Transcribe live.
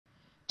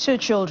Two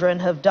children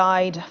have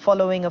died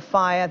following a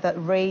fire that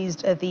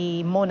razed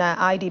the Mona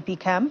IDP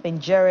camp in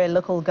Jere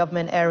local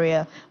government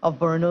area of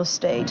Borno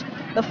State.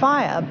 The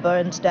fire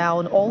burnt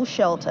down all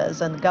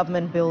shelters and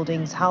government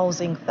buildings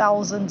housing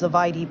thousands of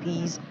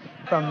IDPs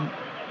from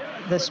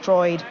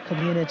destroyed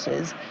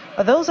communities.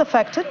 Those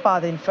affected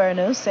by the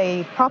inferno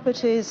say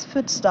properties,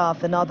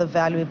 foodstuff and other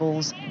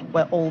valuables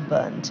were all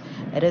burnt.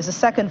 It is the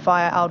second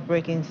fire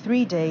outbreak in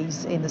 3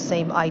 days in the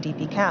same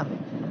IDP camp.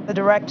 The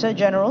Director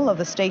General of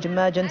the State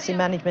Emergency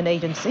Management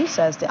Agency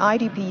says the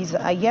IDPs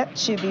are yet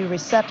to be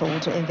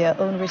resettled in their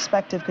own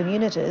respective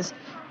communities,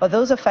 but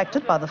those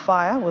affected by the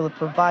fire will be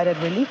provided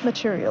relief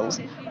materials,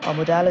 while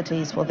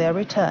modalities for their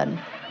return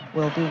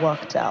will be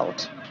worked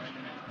out.